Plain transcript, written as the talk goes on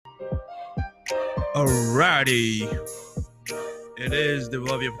Alrighty, it is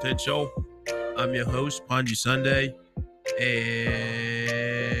Develop Your Potential. I'm your host, Panji Sunday, and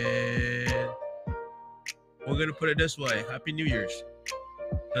we're gonna put it this way: Happy New Year's,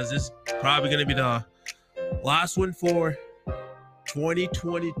 because this is probably gonna be the last one for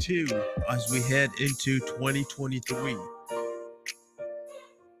 2022 as we head into 2023.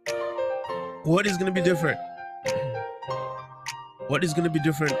 What is gonna be different? What is gonna be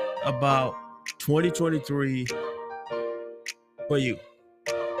different about 2023 for you,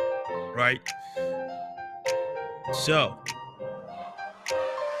 right? So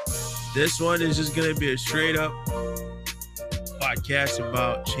this one is just gonna be a straight up podcast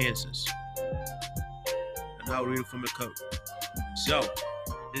about chances and how we read from the code. So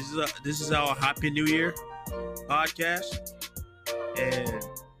this is our Happy New Year podcast, and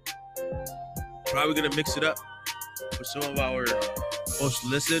probably gonna mix it up with some of our most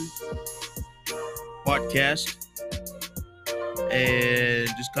listened podcasts, and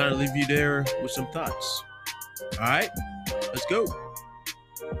just kind of leave you there with some thoughts. All right, let's go.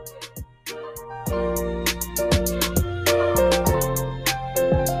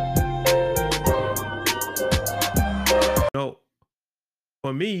 So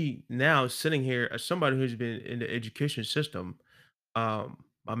for me now, sitting here as somebody who's been in the education system,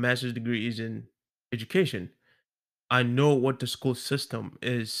 my master's degree is in education. I know what the school system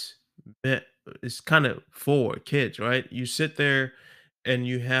is meant is kind of for kids, right? You sit there and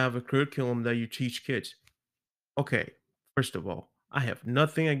you have a curriculum that you teach kids. Okay, first of all, I have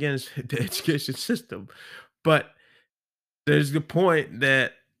nothing against the education system, but there's the point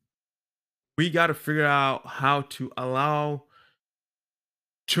that we got to figure out how to allow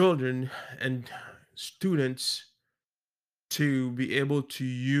children and students to be able to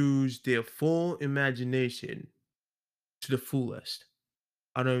use their full imagination to the fullest.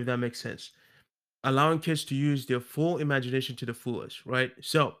 I don't know if that makes sense. Allowing kids to use their full imagination to the fullest, right?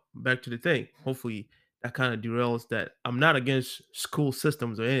 So back to the thing. Hopefully that kind of derails that. I'm not against school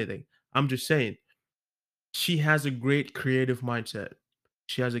systems or anything. I'm just saying she has a great creative mindset.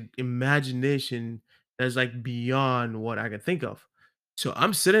 She has an imagination that's like beyond what I can think of. So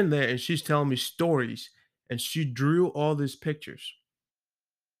I'm sitting there and she's telling me stories and she drew all these pictures,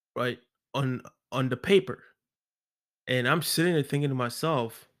 right? On on the paper. And I'm sitting there thinking to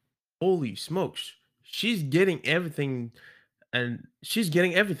myself, holy smokes, she's getting everything and she's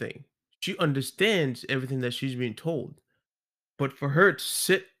getting everything. She understands everything that she's being told. But for her to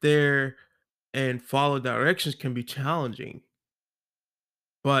sit there and follow directions can be challenging.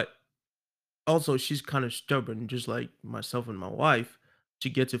 But also, she's kind of stubborn, just like myself and my wife. She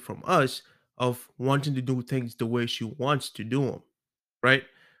gets it from us of wanting to do things the way she wants to do them, right?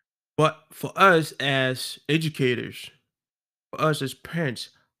 But for us as educators, for us as parents,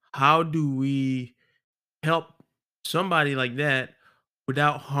 how do we help somebody like that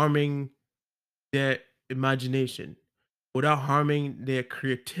without harming their imagination, without harming their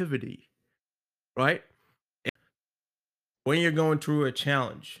creativity, right? When you're going through a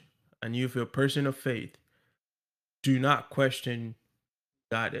challenge and you feel a person of faith, do not question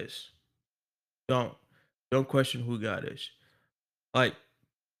God is. Don't. Don't question who God is. Like,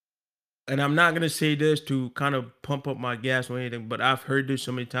 and I'm not gonna say this to kind of pump up my gas or anything, but I've heard this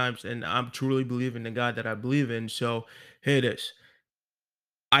so many times, and I'm truly believing the God that I believe in. So here it is.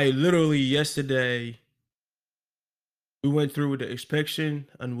 I literally yesterday we went through with the inspection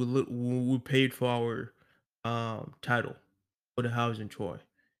and we paid for our title for the house in Troy.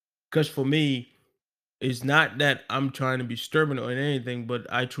 Because for me, it's not that I'm trying to be stubborn or anything, but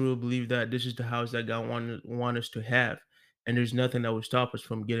I truly believe that this is the house that God want us to have, and there's nothing that will stop us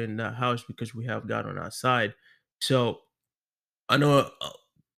from getting that house because we have God on our side. So I know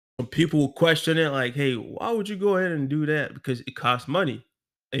some people will question it, like, "Hey, why would you go ahead and do that?" Because it costs money,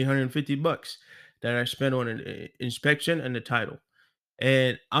 $850 that I spent on an inspection and the title.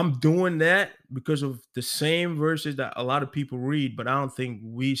 And I'm doing that because of the same verses that a lot of people read, but I don't think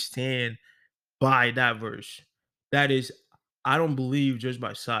we stand by that verse. That is, I don't believe just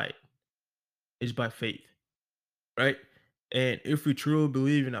by sight, it's by faith, right? And if we truly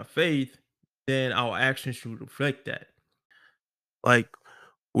believe in our faith, then our actions should reflect that. Like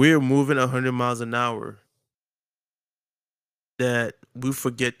we're moving 100 miles an hour, that we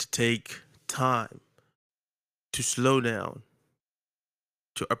forget to take time to slow down,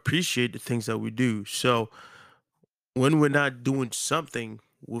 to appreciate the things that we do. So when we're not doing something,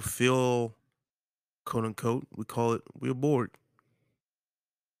 we feel quote unquote, we call it, we're bored.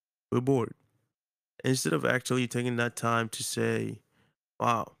 We're bored. Instead of actually taking that time to say,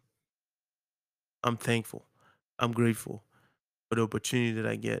 wow, I'm thankful. I'm grateful for the opportunity that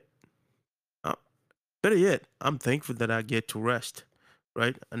I get. Uh, Better yet, I'm thankful that I get to rest,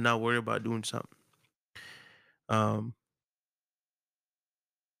 right? And not worry about doing something. Um,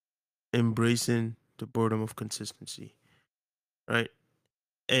 Embracing the boredom of consistency, right?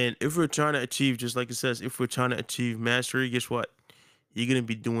 And if we're trying to achieve, just like it says, if we're trying to achieve mastery, guess what? You're gonna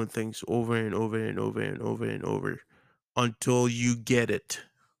be doing things over and over and over and over and over until you get it,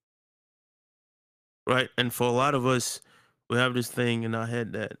 right? And for a lot of us, we have this thing in our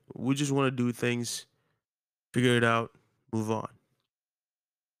head that we just want to do things, figure it out, move on.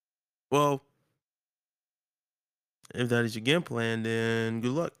 Well, if that is your game plan, then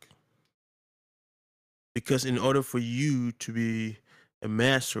good luck. Because in order for you to be a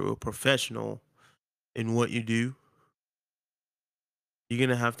master or professional in what you do, you're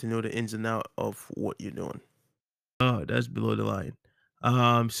gonna have to know the ins and out of what you're doing. Oh, that's below the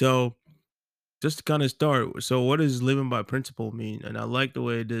line. So just to kind of start, so what does living by principle mean? And I like the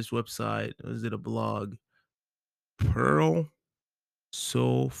way this website, is it a blog? Pearl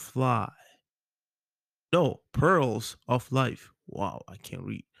So Fly. No, Pearls of Life. Wow, I can't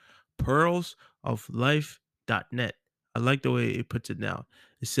read. Pearls of Life.net. I like the way it puts it now.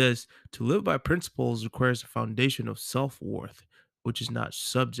 It says to live by principles requires a foundation of self worth, which is not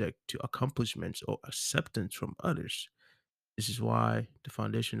subject to accomplishments or acceptance from others. This is why the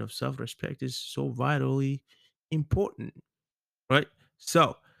foundation of self respect is so vitally important, right?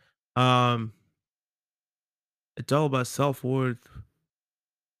 So, um, it's all about self worth,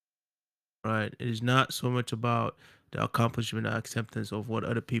 right? It is not so much about the accomplishment or acceptance of what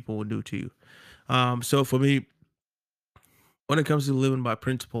other people will do to you. So for me, when it comes to living by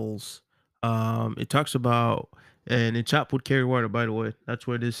principles, it talks about, and in Chop with Carry Water, by the way, that's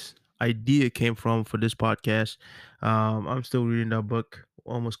where this idea came from for this podcast. I'm still reading that book,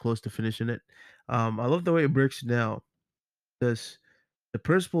 almost close to finishing it. I love the way it breaks it down. This the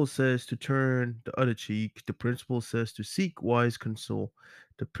principle says to turn the other cheek. The principle says to seek wise counsel.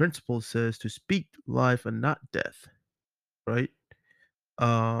 The principle says to speak life and not death. Right?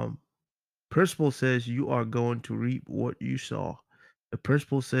 Um, Principle says you are going to reap what you sow. The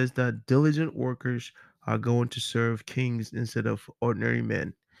principle says that diligent workers are going to serve kings instead of ordinary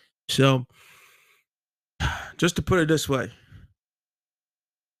men. So, just to put it this way,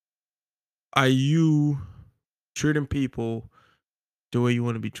 are you treating people the way you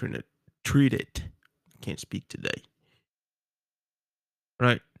want to be treated? Treated. I can't speak today.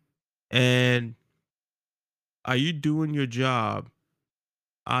 Right? And are you doing your job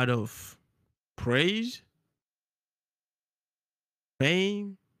out of praise,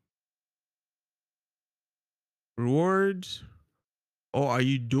 fame, rewards, or are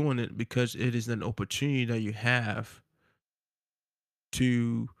you doing it because it is an opportunity that you have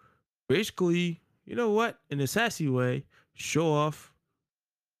to basically, you know what, in a sassy way, show off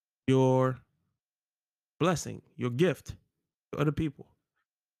your blessing, your gift to other people?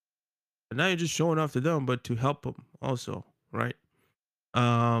 And now you're just showing off to them, but to help them also, right?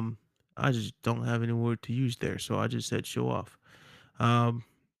 Um, I just don't have any word to use there, so I just said show off. Um,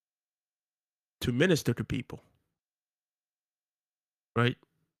 to minister to people, right?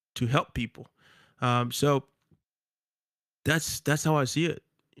 To help people. So that's how I see it.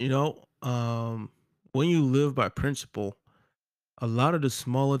 You know, when you live by principle, a lot of the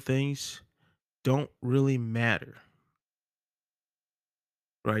smaller things don't really matter,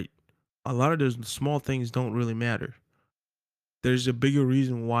 right? A lot of those small things don't really matter. There's a bigger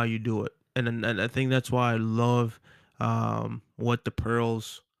reason why you do it, and I think that's why I love what the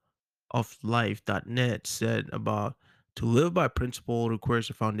pearls of life.net said about to live by principle requires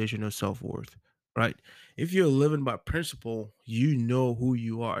a foundation of self-worth, right? If you're living by principle, you know who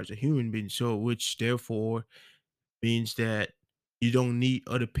you are as a human being, so which therefore means that you don't need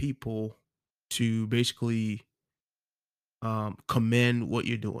other people to basically commend what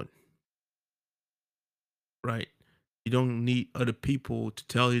you're doing, right? You don't need other people to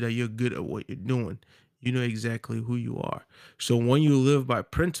tell you that you're good at what you're doing. You know exactly who you are. So when you live by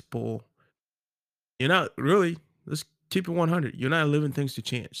principle, you're not really, let's keep it 100. You're not living things to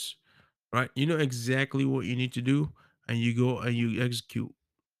chance, right? You know exactly what you need to do and you go and you execute,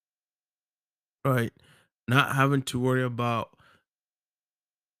 right? Not having to worry about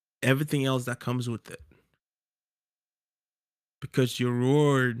everything else that comes with it because your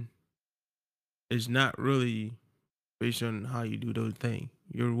reward is not really based on how you do those things.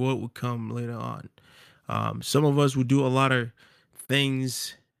 Your reward will come later on. Some of us will do a lot of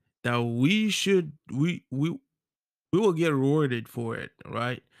things that we will get rewarded for it,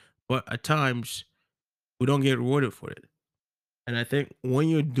 right? But at times we don't get rewarded for it. And I think when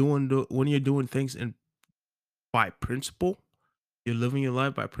you're doing things in by principle, you're living your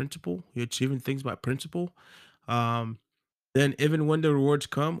life by principle, you're achieving things by principle, um, then even when the rewards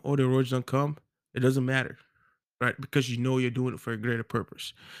come or the rewards don't come, it doesn't matter, right? Because you know you're doing it for a greater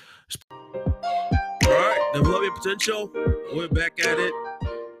purpose. All right, develop your potential. We're back at it,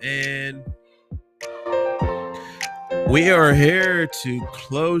 and we are here to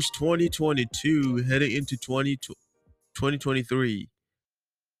close 2022, heading into 2023.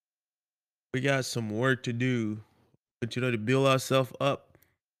 We got some work to do, but to build ourselves up,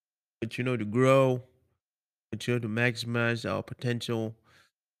 but to grow, but to maximize our potential,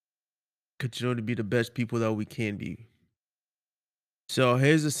 continue to be the best people that we can be. So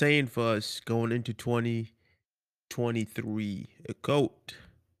here's a saying for us going into 2023. A quote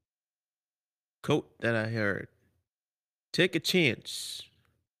that I heard. Take a chance.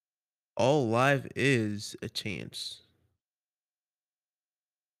 All life is a chance.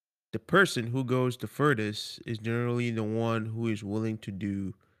 The person who goes the furthest is generally the one who is willing to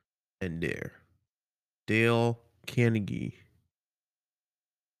do and dare. Dale Carnegie,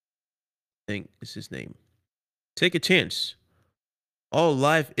 I think is his name. Take a chance. All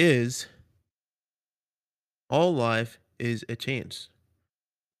life is all life is a chance.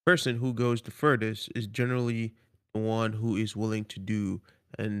 Person who goes the furthest is generally the one who is willing to do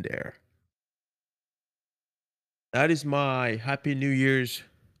and dare. That is my happy New Year's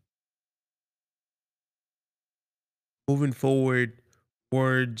moving forward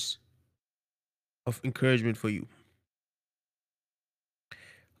words of encouragement for you.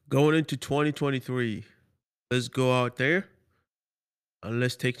 Going into 2023, let's go out there and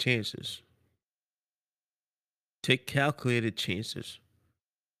let's take chances. Take calculated chances.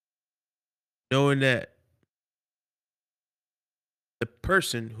 Knowing that the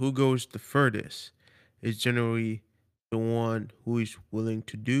person who goes the furthest is generally the one who is willing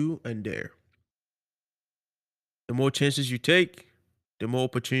to do and dare. The more chances you take, the more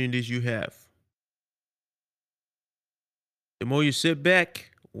opportunities you have. The more you sit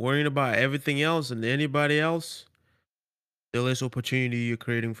back worrying about everything else and anybody else, the less opportunity you're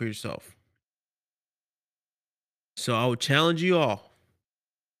creating for yourself. So I would challenge you all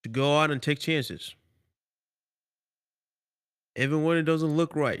to go out and take chances. Even when it doesn't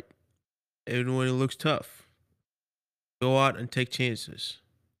look right, even when it looks tough, go out and take chances.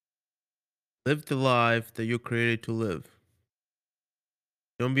 Live the life that you're created to live.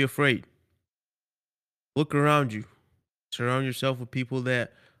 Don't be afraid. Look around you. Surround yourself with people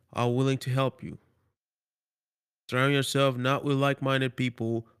that are willing to help you. Surround yourself not with like minded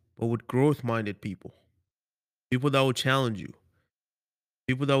people, but with growth minded people. People that will challenge you.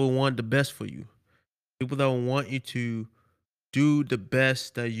 People that will want the best for you. People that will want you to do the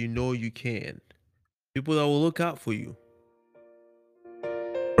best that you know you can. People that will look out for you.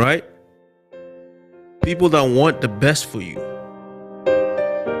 Right? People that want the best for you.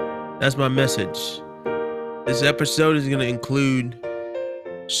 That's my message. This episode is going to include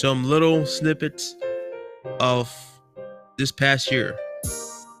some little snippets of this past year.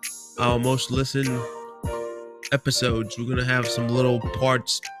 Our most listened episodes. We're going to have some little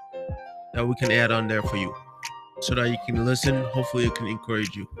parts that we can add on there for you so that you can listen. Hopefully, it can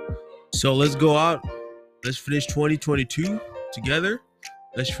encourage you. So let's go out. Let's finish 2022 together.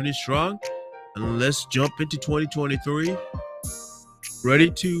 Let's finish strong. And let's jump into 2023.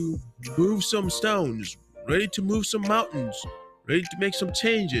 Ready to move some stones. Ready to move some mountains. Ready to make some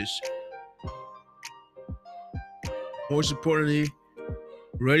changes. Most importantly,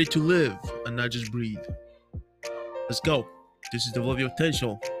 ready to live and not just breathe. Let's go. This is Develop Your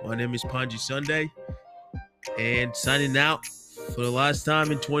Potential. My name is Panji Sunday. And signing out for the last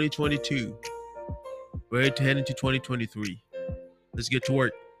time in 2022. Ready to head into 2023. Let's get to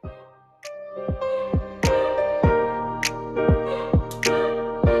work.